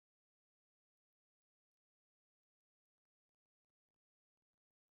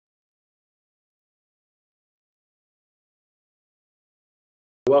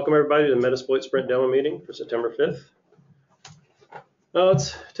Welcome everybody to the Metasploit Sprint Demo meeting for September 5th.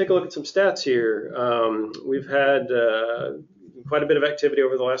 Let's take a look at some stats here. We've had quite a bit of activity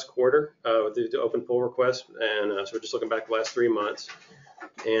over the last quarter with the open pull requests, and so we're just looking back the last 3 months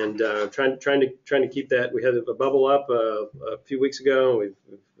and trying to keep that. We had a bubble up a few weeks ago. We've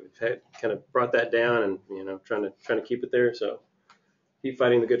had kind of brought that down, and trying to keep it there. So keep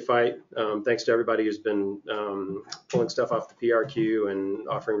fighting the good fight. Thanks to everybody who's been pulling stuff off the PRQ and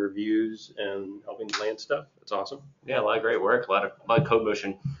offering reviews and helping land stuff. It's awesome. Yeah, a lot of great work, a lot of code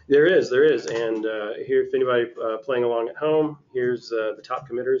motion. There is. And here, if anybody playing along at home, here's the top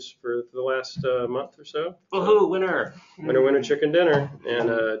committers for the last month or so. Woohoo, winner! Winner, chicken dinner.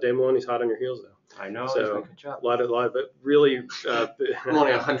 And Dave Maloney's hot on your heels, though. I know. So a lot of, but really, I'm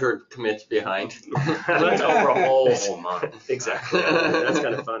only 100 commits behind. That's over a whole month. Exactly. That's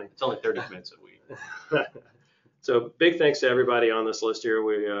kind of funny. It's only 30 commits a week. So big thanks to everybody on this list here.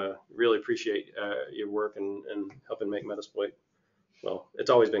 We really appreciate your work and helping make Metasploit. Well, it's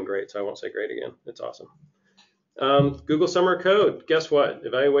always been great, so I won't say great again. It's awesome. Google Summer Code. Guess what?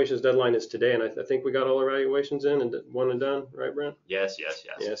 Evaluations deadline is today, and I think we got all our evaluations in and one and done, right, Brent? Yes.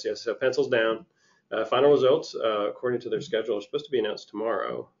 Yes. So pencils down. Final results, according to their schedule, are supposed to be announced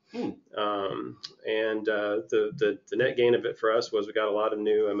tomorrow. And the net gain of it for us was we got a lot of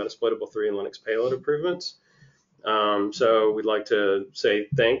new Metasploitable 3 and Linux payload improvements. So we'd like to say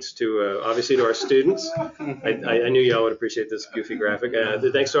thanks to, obviously, to our students. I knew y'all would appreciate this goofy graphic.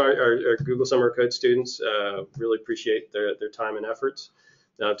 Thanks to our Google Summer Code students. Really appreciate their time and efforts.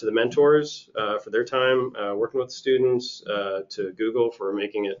 To the mentors for their time working with the students, to Google for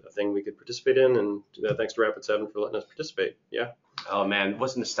making it a thing we could participate in, and thanks to Rapid7 for letting us participate. Yeah. Oh man,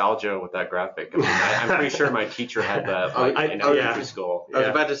 what's nostalgia with that graphic? I mean, I'm pretty sure my teacher had that in elementary school. I was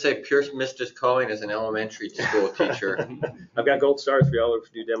about to say, Pierce missed his calling as an elementary school teacher. I've got gold stars for y'all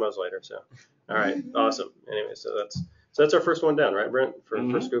to do demos later. So, all right, awesome. Anyway, so that's our first one down, right, Brent?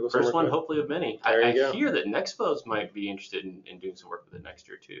 First Google Summer First one, Code. hopefully of many. I hear that Nexpos might be interested in doing some work with it next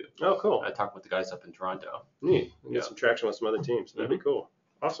year too. Oh, cool. I talked with the guys up in Toronto. Neat. We'll get some traction with some other teams. That'd be cool.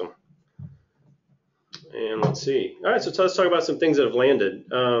 Awesome. And let's see. All right, so let's talk about some things that have landed.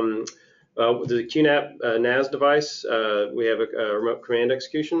 The QNAP NAS device, we have a remote command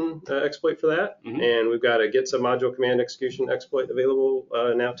execution exploit for that, and we've got a get submodule command execution exploit available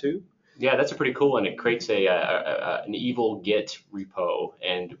now too. Yeah, that's a pretty cool one. It creates an evil Git repo,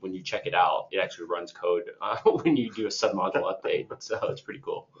 and when you check it out, it actually runs code when you do a submodule update. So it's pretty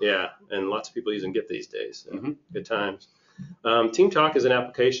cool. Yeah, and lots of people using Git these days. So good times. Team Talk is an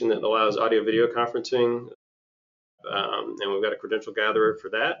application that allows audio-video conferencing, and we've got a credential gatherer for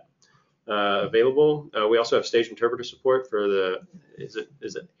that available. We also have stage interpreter support for the is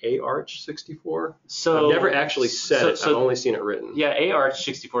it AArch64? So I've never actually said it. I've only seen it written. Yeah,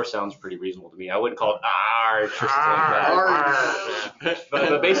 AArch64 sounds pretty reasonable to me. I wouldn't call it Arch or something like that.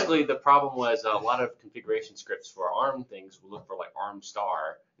 But basically, the problem was a lot of configuration scripts for ARM things would look for like ARM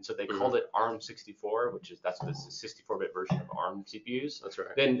star, and so they called it ARM64, that's the 64-bit version of ARM CPUs. That's right.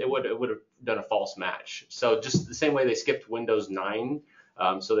 Then it would have done a false match. So just the same way they skipped Windows 9.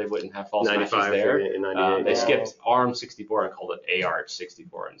 So they wouldn't have false matches there. They skipped ARM64 and called it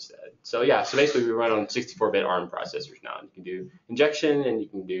AArch64 instead. So yeah, so basically we run on 64-bit ARM processors now. And you can do injection, and you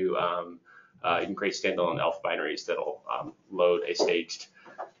can do you can create standalone ELF binaries that'll load a staged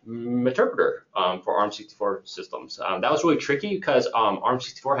interpreter for ARM64 systems. That was really tricky because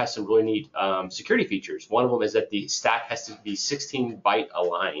ARM64 has some really neat security features. One of them is that the stack has to be 16-byte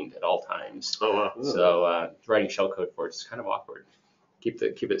aligned at all times. Oh wow! So writing shellcode for it is kind of awkward. Keep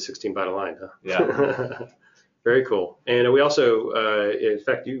it 16-byte aligned, huh? Yeah. Very cool. And we also, in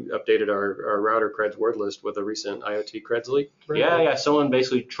fact, you updated our router creds word list with a recent IoT creds leak. Right? Yeah. Someone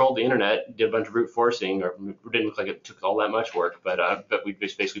basically trolled the internet, did a bunch of brute forcing, or it didn't look like it took all that much work, but we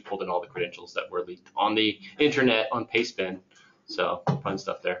just basically pulled in all the credentials that were leaked on the internet on Pastebin. So fun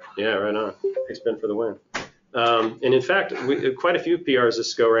stuff there. Yeah, right on. Pastebin for the win. And in fact, quite a few PRs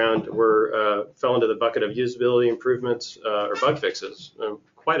this go around fell into the bucket of usability improvements or bug fixes.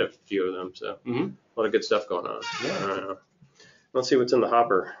 Quite a few of them. So a lot of good stuff going on. Yeah. Let's see what's in the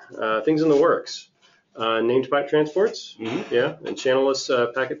hopper. Things in the works. Named byte transports. Yeah, and channelless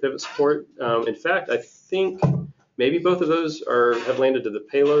packet pivot support. In fact, I think maybe both of those have landed to the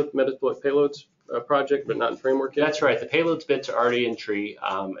Metasploit payloads project, but not in framework yet. That's right. The payloads bits are already in tree,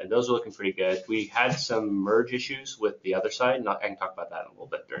 and those are looking pretty good. We had some merge issues with the other side, and I can talk about that in a little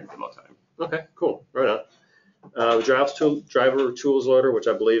bit during demo time. Okay, cool. Right on. The driver tools loader, which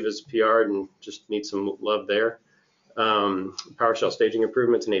I believe is PR'd and just needs some love there. PowerShell staging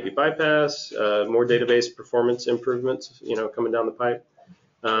improvements in AV bypass, more database performance improvements, coming down the pipe.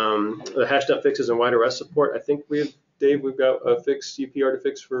 The hash dump fixes and wide arrest support. I think Dave, we've got a fix, UPR to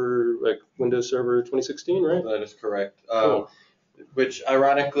fix for like Windows Server 2016, right? That is correct. Cool. Which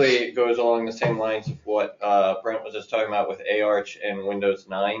ironically goes along the same lines of what Brent was just talking about with AArch and Windows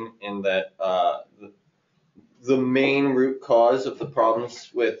 9, in that the main root cause of the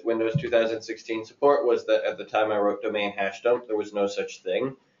problems with Windows 2016 support was that at the time I wrote domain hash dump, there was no such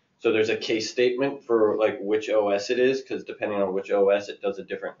thing. So there's a case statement for like which OS it is, because depending on which OS, it does a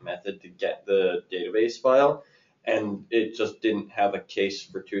different method to get the database file. And it just didn't have a case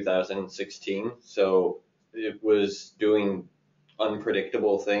for 2016. So it was doing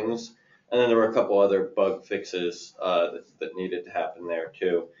unpredictable things. And then there were a couple other bug fixes that needed to happen there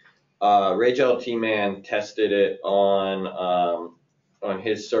too. RageLT Man tested it on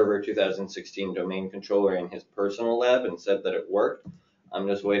his server 2016 domain controller in his personal lab and said that it worked. I'm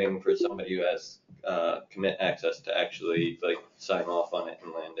just waiting for somebody who has commit access to actually like sign off on it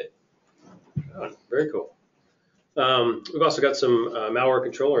and land it. Oh, very cool. We've also got some malware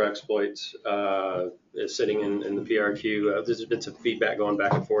controller exploits sitting in the PRQ. There's been some feedback going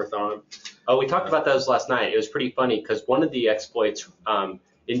back and forth on. Oh, we talked about those last night. It was pretty funny because one of the exploits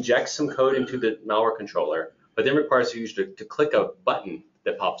injects some code into the malware controller, but then requires the user to click a button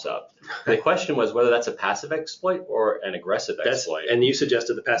that pops up. And the question was whether that's a passive exploit or an aggressive exploit. And you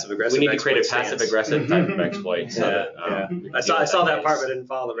suggested the passive aggressive. We need to create a passive aggressive type of exploit. So I saw that part, but I didn't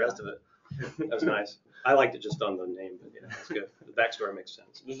follow the rest of it. That was nice. I liked it just on the name, but yeah, it's good. The backstory makes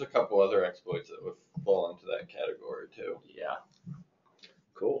sense. There's a couple other exploits that would fall into that category too. Yeah.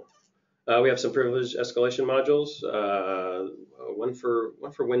 Cool. We have some privileged escalation modules. One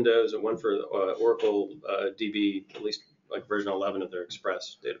for Windows and one for Oracle DB, at least like version 11 of their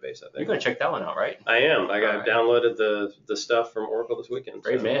Express database, I think. You're gonna check that one out, right? I am. I downloaded the stuff from Oracle this weekend.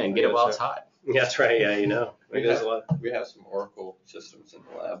 Great, so man. Get it while it's hot. Yeah, that's right. Yeah, you know. We have some Oracle systems in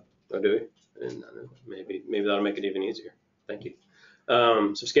the lab. Oh, do we? I didn't know. Maybe that'll make it even easier. Thank you.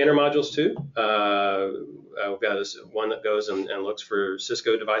 Some scanner modules too. We've got this one that goes and looks for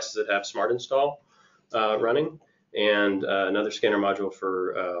Cisco devices that have Smart Install running, and another scanner module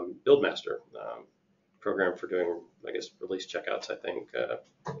for Buildmaster program for doing, I guess, release checkouts. I think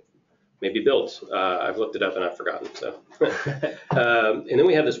maybe builds. I've looked it up and I've forgotten. So, and then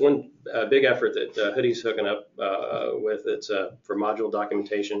we have this one big effort that Hoodie's hooking up with. It's for module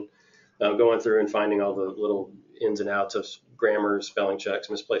documentation. Going through and finding all the little ins and outs of grammar, spelling checks,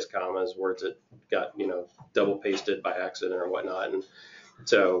 misplaced commas, words that got, double pasted by accident or whatnot. And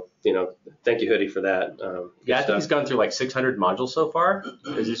so, thank you, Hoodie, for that. I think he's gone through like 600 modules so far.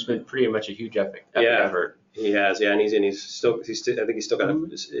 It's been pretty much a huge epic effort. He has, and he's still I think he's still got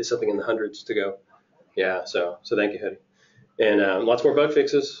something in the hundreds to go. Yeah, so thank you, Hoodie. And lots more bug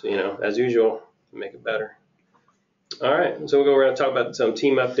fixes, as usual, make it better. All right, so we'll go around and talk about some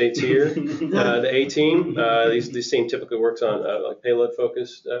team updates here. The A team, this team typically works on like payload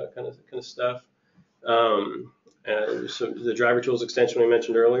focused kind of stuff. So the driver tools extension we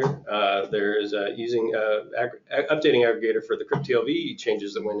mentioned earlier. There's using updating aggregator for the cryptLV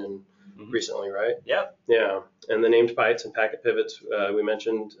changes that went in recently, right? Yep. Yeah, and the named bytes and packet pivots we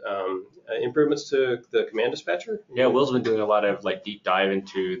mentioned. Improvements to the command dispatcher. Yeah, Will's been doing a lot of like deep dive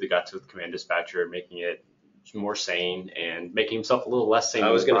into the guts of the command dispatcher, making it more sane and making himself a little less sane. I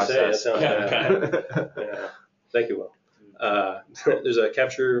was going to say that sounds yeah. Thank you, Will. There's a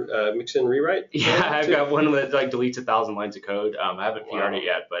capture mix-in rewrite. Yeah, I've got one that like deletes 1,000 lines of code. I haven't PR'd it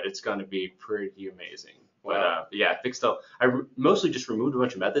yet, but it's going to be pretty amazing. Wow. But I fixed up. I mostly just removed a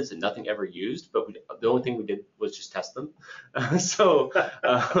bunch of methods that nothing ever used, but the only thing we did was just test them. But it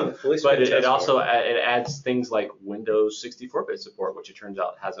also it adds things like Windows 64-bit support, which it turns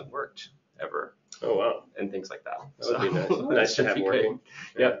out hasn't worked ever. Oh wow! And things like that. That would be nice. Nice to have working.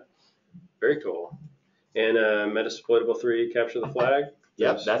 Yep. Very cool. And Metasploitable 3 capture the flag.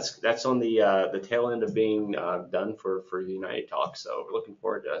 Yep, that's on the tail end of being done for the United talk. So we're looking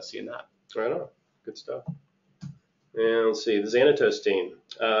forward to seeing that. Right on. Good stuff. And let's see, the Xanatos team.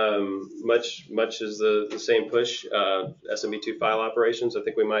 Much is the same push. SMB2 file operations. I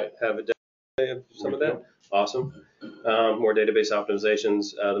think we might have a day of some of that. Awesome. More database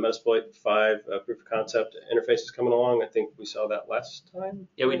optimizations. The Metasploit 5 proof of concept interface is coming along. I think we saw that last time.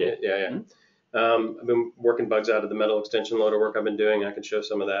 Yeah, we did. Yeah. Mm-hmm. I've been working bugs out of the metal extension loader work I've been doing. I can show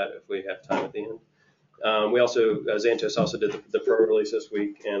some of that if we have time at the end. We also, Xanatos also did the pro release this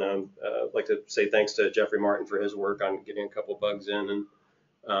week, and I'd like to say thanks to Jeffrey Martin for his work on getting a couple bugs in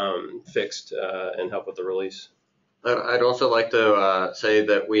and fixed and help with the release. I'd also like to say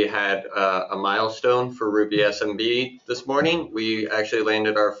that we had a milestone for Ruby SMB this morning. We actually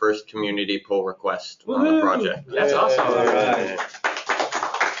landed our first community pull request on the project. That's awesome. All right.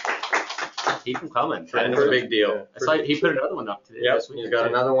 Keep them coming. It's a big deal. That's why he put another one up today. Yep, he's got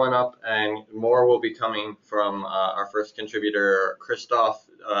another one up, and more will be coming from our first contributor, Christophe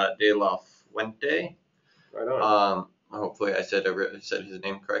de la Fuente. Right on. Hopefully I said his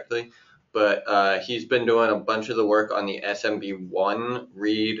name correctly. But he's been doing a bunch of the work on the SMB1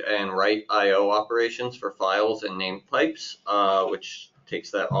 read and write I/O operations for files and name pipes, which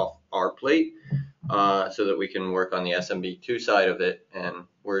takes that off our plate, so that we can work on the SMB2 side of it. And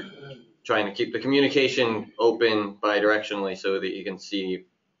we're trying to keep the communication open bidirectionally so that you can see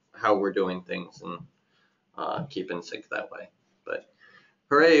how we're doing things and keep in sync that way. But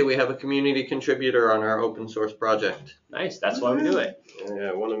hooray, we have a community contributor on our open source project. Nice, that's why we do it.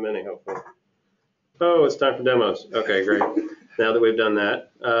 Yeah, one of many, hopefully. Oh, it's time for demos. Okay, great. Now that we've done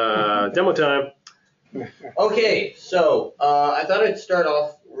that, demo time. Okay, so I thought I'd start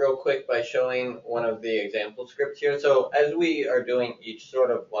off real quick by showing one of the example scripts here. So as we are doing each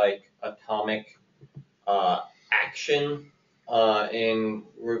sort of like atomic action in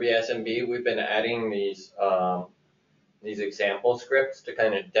Ruby SMB, we've been adding these example scripts to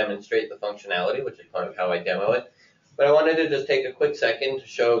kind of demonstrate the functionality, which is part of how I demo it. But I wanted to just take a quick second to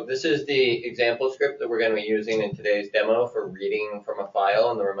show, this is the example script that we're going to be using in today's demo for reading from a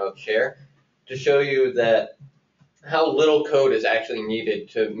file in the remote share, to show you that how little code is actually needed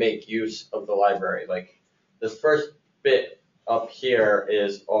to make use of the library. Like this first bit up here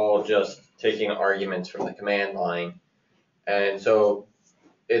is all just taking arguments from the command line. And so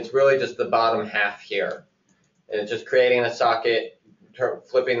it's really just the bottom half here. And it's just creating a socket,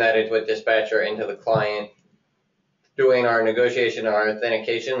 flipping that into a dispatcher into the client, doing our negotiation, our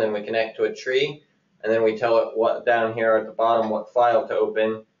authentication, then we connect to a tree, and then we tell it what down here at the bottom what file to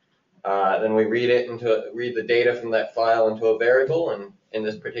open. Then we read the data from that file into a variable, and in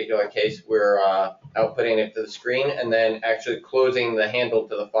this particular case, we're outputting it to the screen, and then actually closing the handle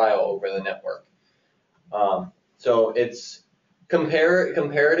to the file over the network. So it's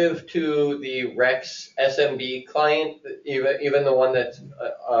comparative to the Rex SMB client, even the one that's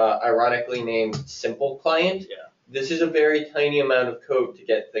ironically named Simple Client. Yeah. This is a very tiny amount of code to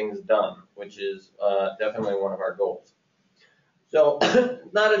get things done, which is definitely one of our goals. So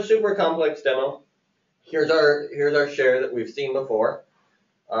not a super complex demo. Here's our share that we've seen before.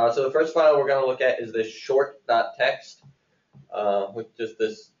 So the first file we're going to look at is this short.txt with just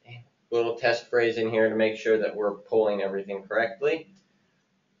this little test phrase in here to make sure that we're pulling everything correctly.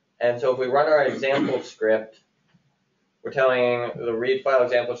 And so if we run our example script, we're telling the read file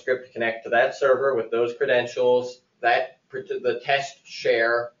example script to connect to that server with those credentials, the test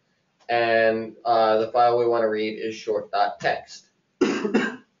share, and the file we want to read is short.txt.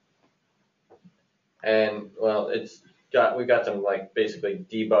 And well, we've got some like basically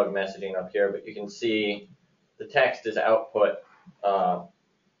debug messaging up here, but you can see the text is output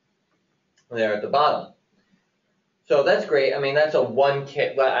there at the bottom. So that's great. I mean, that's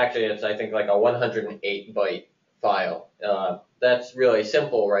actually it's I think like a 108 byte file. That's really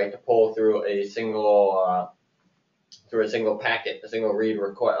simple, right, to pull through a single packet, a single read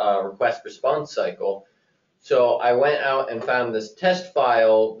request response cycle. So I went out and found this test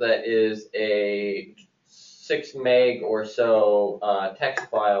file that is a 6 meg or so text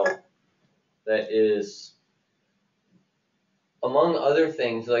file that is, among other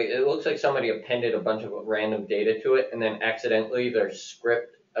things, like it looks like somebody appended a bunch of random data to it, and then accidentally their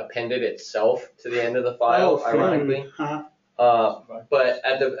script appended itself to the end of the file, ironically. But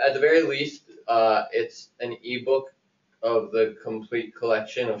at the very least, it's an ebook of the complete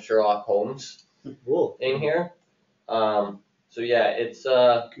collection of Sherlock Holmes in here. So yeah, it's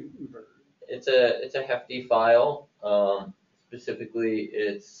a hefty file. Specifically,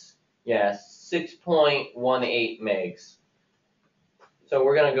 it's 6.18 megs. So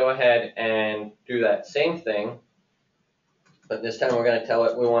we're going to go ahead and do that same thing, but this time we're going to tell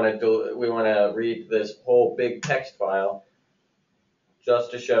it we want to read this whole big text file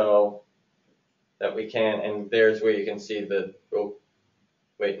just to show that we can. And there's where you can see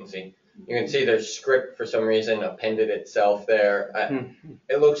wait and see. You can see their script for some reason appended itself there.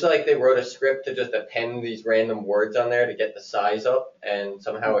 It looks like they wrote a script to just append these random words on there to get the size up, and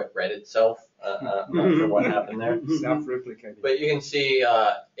somehow it read itself. I'm not sure what happened there. Self-replicating. But you can see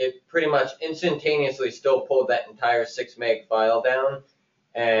it pretty much instantaneously still pulled that entire 6 meg file down.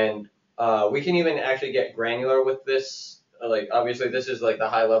 And we can even actually get granular with this. Like obviously this is like the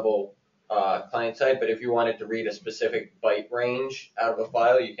high level client side, but if you wanted to read a specific byte range out of a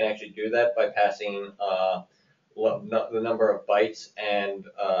file, you can actually do that by passing the number of bytes and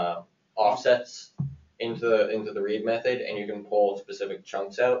offsets into the read method, and you can pull specific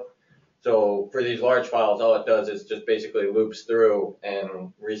chunks out. So for these large files, all it does is just basically loops through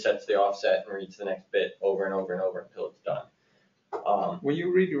and resets the offset and reads the next bit over and over and over until it's done. When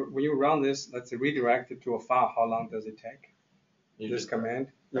you run this, let's say redirect it to a file, how long does it take? This command?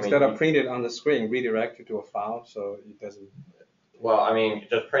 Instead of print it on the screen, redirect it to a file so it doesn't. Well, I mean,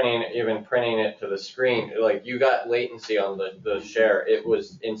 just printing it to the screen, like you got latency on the share, it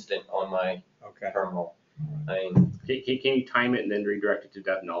was instant on my terminal. I mean, can you time it and then redirect it to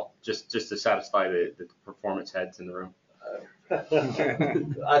dev null, just to satisfy the performance heads in the room?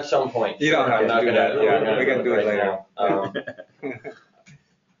 At some point. You don't have to do that. Yeah, we can do it later.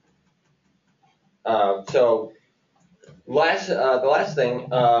 So the last thing,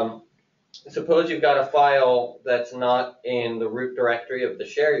 suppose you've got a file that's not in the root directory of the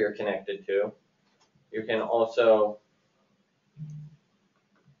share you're connected to. You can also,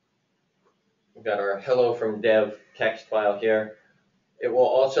 we've got our hello from dev text file here. It will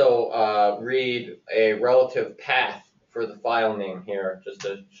also read a relative path for the file name here, just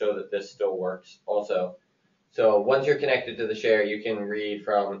to show that this still works also. So once you're connected to the share, you can read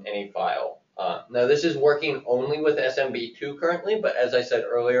from any file. Now this is working only with SMB2 currently, but as I said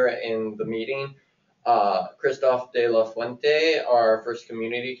earlier in the meeting, Christophe de la Fuente, our first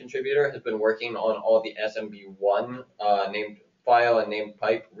community contributor, has been working on all the SMB1 named file and named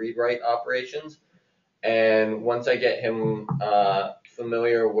pipe read-write operations. And once I get him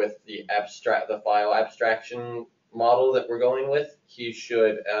familiar with the file abstraction model that we're going with, he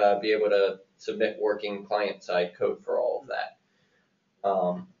should be able to submit working client-side code for all of that.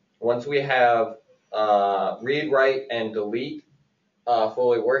 Once we have read, write, and delete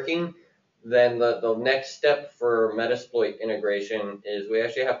fully working, then the next step for Metasploit integration is we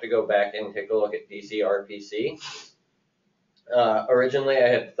actually have to go back and take a look at DC RPC. Originally, I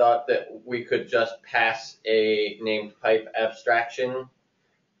had thought that we could just pass a named pipe abstraction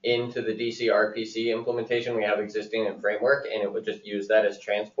into the DC RPC implementation we have existing in framework, and it would just use that as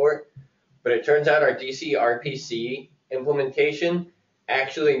transport. But it turns out our DC RPC implementation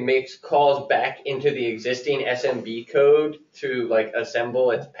actually makes calls back into the existing SMB code to like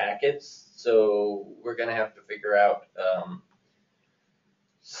assemble its packets. So we're gonna have to figure out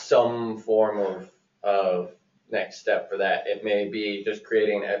some form of next step for that. It may be just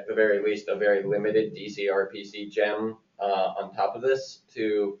creating at the very least a very limited DC RPC gem on top of this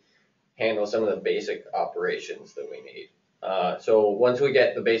to handle some of the basic operations that we need. So once we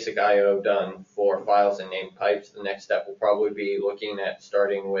get the basic IO done for files and named pipes, the next step will probably be looking at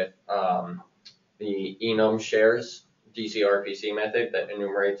starting with the enum shares DC RPC method that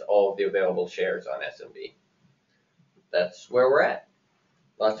enumerates all of the available shares on SMB. That's where we're at.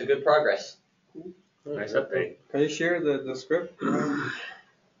 Lots of good progress. Nice update. Can you share the script?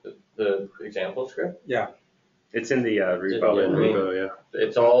 The example script? Yeah. It's in the repo. Yeah.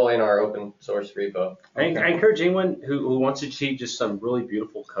 It's all in our open source repo. I encourage anyone who wants to see just some really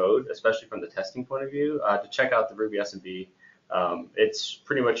beautiful code, especially from the testing point of view, to check out the Ruby SMB. It's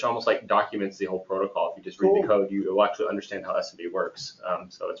pretty much almost like documents the whole protocol. If you just read the code, you will actually understand how SMB works.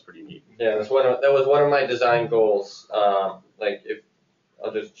 So it's pretty neat. Yeah, that was one of my design goals. Like if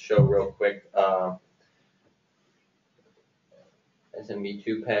I'll just show real quick.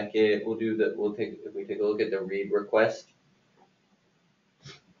 SMB2 packet. If we take a look at the read request.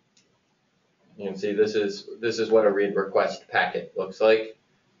 You can see this is what a read request packet looks like,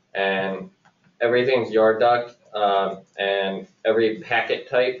 and everything's yard docked, and every packet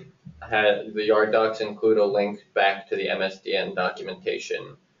type the yard docs include a link back to the MSDN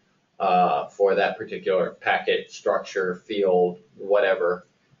documentation for that particular packet structure, field, whatever.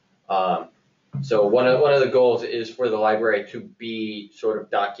 So one of the goals is for the library to be sort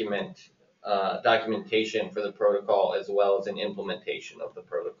of documentation for the protocol as well as an implementation of the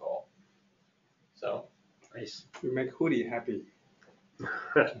protocol. So nice. You make Hootie happy. So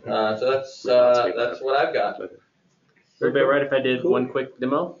that's what I've got. Would it be all right if I did one quick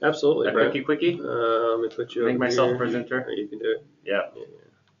demo? Absolutely. A quickie? Let me put you Make over myself here. a presenter. You can do it. Yeah.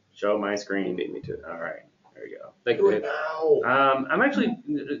 Show my screen. You beat me to it. All right. There you go. Thank you, Dave. I'm actually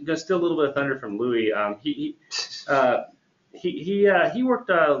gonna steal a little bit of thunder from Louis. He worked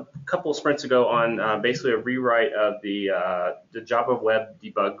a couple of sprints ago on basically a rewrite of the Java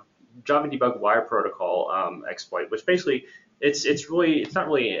debug wire protocol exploit, which basically it's not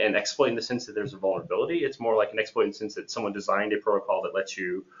really an exploit in the sense that there's a vulnerability. It's more like an exploit in the sense that someone designed a protocol that lets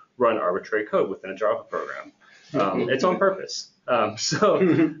you run arbitrary code within a Java program. It's on purpose.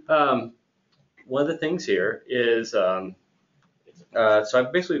 One of the things here is, so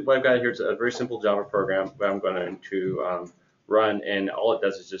basically what I've got here is a very simple Java program that I'm going to run, and all it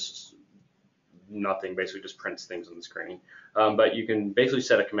does is just nothing, basically just prints things on the screen. But you can basically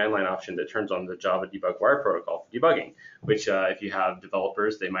set a command line option that turns on the Java debug wire protocol for debugging, which if you have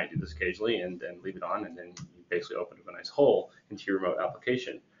developers, they might do this occasionally and then leave it on, and then you basically open up a nice hole into your remote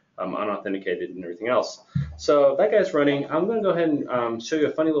application, unauthenticated and everything else. So that guy's running. I'm going to go ahead and show you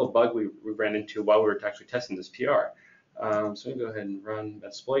a funny little bug we ran into while we were actually testing this PR. So we go ahead and run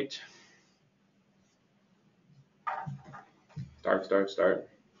Metasploit. Start.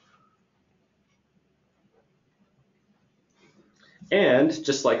 And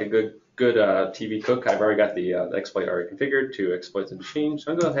just like a good TV cook, I've already got the exploit already configured to exploit the machine.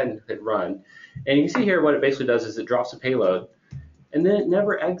 So I'm going to go ahead and hit run. And you can see here what it basically does is it drops a payload, and then it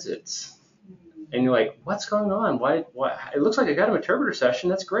never exits. And you're like, what's going on? Why? It looks like I got an interpreter session.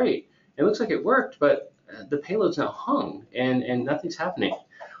 That's great. It looks like it worked, but the payload's now hung, and nothing's happening.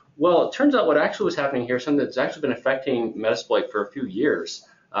 Well, it turns out what actually was happening here, something that's actually been affecting Metasploit for a few years,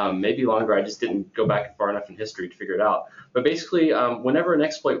 maybe longer. I just didn't go back far enough in history to figure it out. But basically, whenever an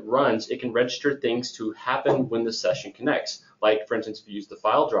exploit runs, it can register things to happen when the session connects. Like, for instance, if you use the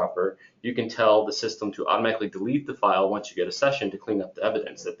file dropper, you can tell the system to automatically delete the file once you get a session to clean up the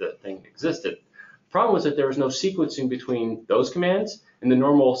evidence that the thing existed. The problem was that there was no sequencing between those commands and the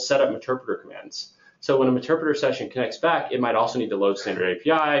normal setup interpreter commands. So when a interpreter session connects back, it might also need to load standard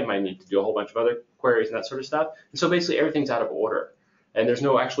API, it might need to do a whole bunch of other queries and that sort of stuff. And so basically everything's out of order. And there's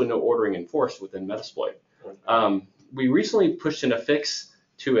actually no ordering enforced within Metasploit. We recently pushed in a fix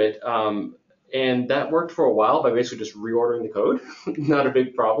to it, and that worked for a while by basically just reordering the code. Not a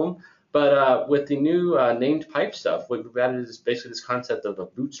big problem. But with the new named pipe stuff, what we've added is basically this concept of a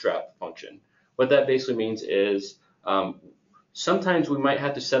bootstrap function. What that basically means is sometimes we might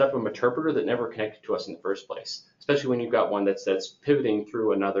have to set up an interpreter that never connected to us in the first place, especially when you've got one that's pivoting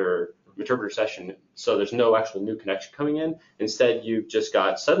through another interpreter session, so there's no actual new connection coming in. Instead, you've just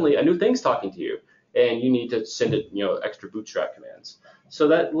got suddenly a new thing's talking to you, and you need to send it, extra bootstrap commands. So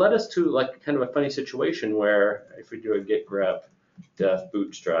that led us to like kind of a funny situation where if we do a git grep def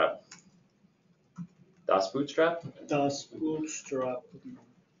bootstrap, das bootstrap.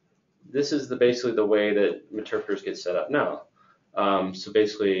 This is basically the way that interpreters get set up now. So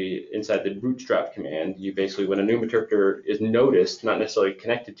basically, inside the bootstrap command, you basically, when a new interpreter is noticed, not necessarily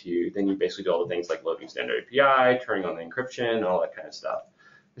connected to you, then you basically do all the things like loading standard API, turning on the encryption, all that kind of stuff.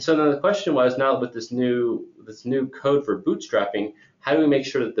 And so then the question was, now with this new code for bootstrapping, how do we make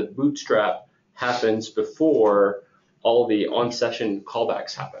sure that the bootstrap happens before all the on-session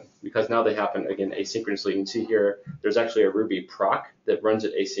callbacks happen? Because now they happen, again, asynchronously. You can see here, there's actually a Ruby proc that runs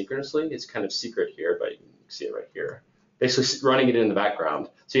it asynchronously. It's kind of secret here, but you can see it right here. Basically running it in the background.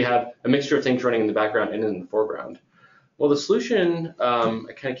 So you have a mixture of things running in the background and in the foreground. Well, the solution I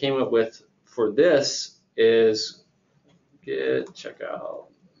kind of came up with for this is git checkout.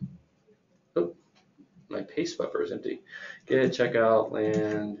 Oh, my paste buffer is empty. Git checkout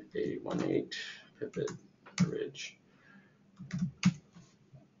land 818 pivot bridge.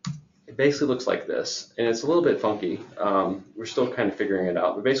 It basically looks like this, and it's a little bit funky. We're still kind of figuring it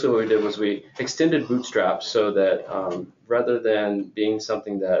out. But basically what we did was we extended Bootstrap so that rather than being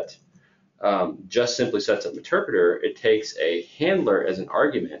something that just simply sets up interpreter, it takes a handler as an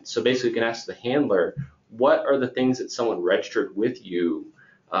argument. So basically you can ask the handler, what are the things that someone registered with you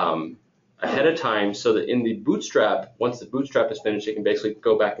ahead of time, so that in the Bootstrap, once the Bootstrap is finished, it can basically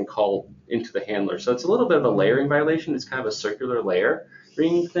go back and call into the handler. So it's a little bit of a layering violation. It's kind of a circular layer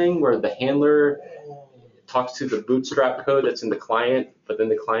thing where the handler talks to the Bootstrap code that's in the client, but then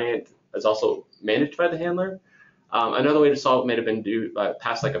the client is also managed by the handler. Another way to solve it may have been to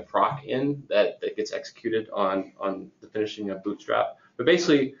pass like a proc in that gets executed on the finishing of Bootstrap. But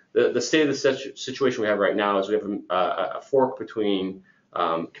basically, the state of the situation we have right now is we have a fork between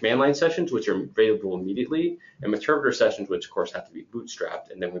command line sessions, which are available immediately, and interpreter sessions, which of course have to be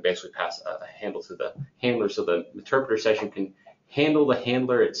bootstrapped, and then we basically pass a handle to the handler so the interpreter session can handle the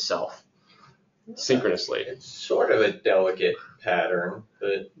handler itself synchronously. It's sort of a delicate pattern,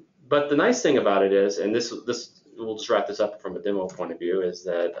 but the nice thing about it is, and this we'll just wrap this up from a demo point of view, is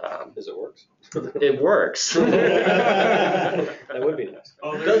that it works. It works. That would be nice.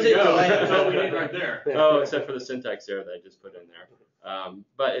 Oh, there you go. That's all we need right there. Oh, except for the syntax error that I just put in there.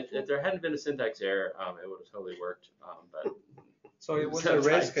 But if there hadn't been a syntax error, it would have totally worked. But so it was a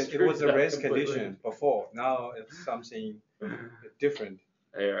race condition before. Now it's something different.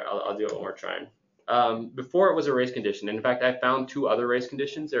 Here, I'll do it one more time. Before it was a race condition. And in fact, I found 2 other race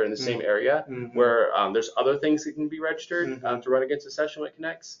conditions. They're in the same area where there's other things that can be registered to run against a session when it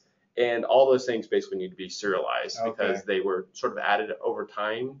connects. And all those things basically need to be serialized because they were sort of added over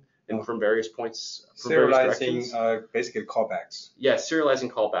time and from various points, from serializing basically callbacks. Yeah,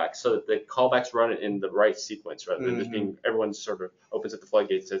 serializing callbacks so that the callbacks run in the right sequence rather than just being everyone sort of opens up the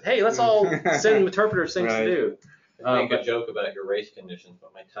floodgates and says, hey, let's all send interpreters things to do. I make a joke about your race conditions,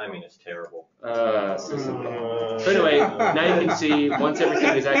 but my timing is terrible. So anyway, now you can see once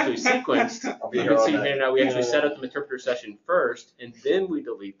everything is actually sequenced, you can see here now we actually set up the interpreter session first, and then we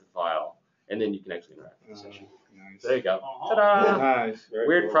delete the file, and then you can actually interact with the session. Nice. There you go. Ta-da! Nice.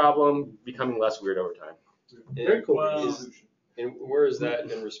 Weird cool. Problem becoming less weird over time. Very cool. Well, And where is that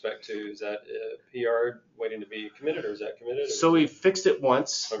in respect to? Is that PR waiting to be committed, or is that committed? So we fixed it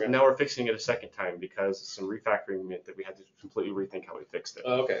once. Okay. Now we're fixing it a second time because some refactoring meant that we had to completely rethink how we fixed it.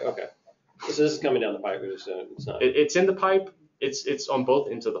 Oh, okay. So this is coming down the pipe. It's not. It's in the pipe. It's on both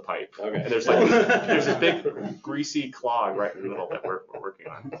ends of the pipe. Okay. And there's like there's a big greasy clog right in the middle that we're working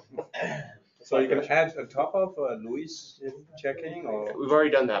on. So you can add on top of Louis checking, or We've already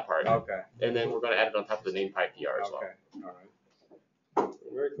done that part. okay. And then we're going to add it on top of the name pipe PR as well. Okay. All right.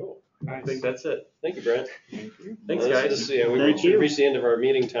 Very cool. I think that's it. Thank you, Brent. Thank you. Thanks, guys. We Thank you. reached the end of our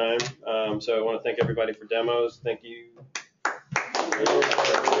meeting time. So I want to thank everybody for demos. Thank you.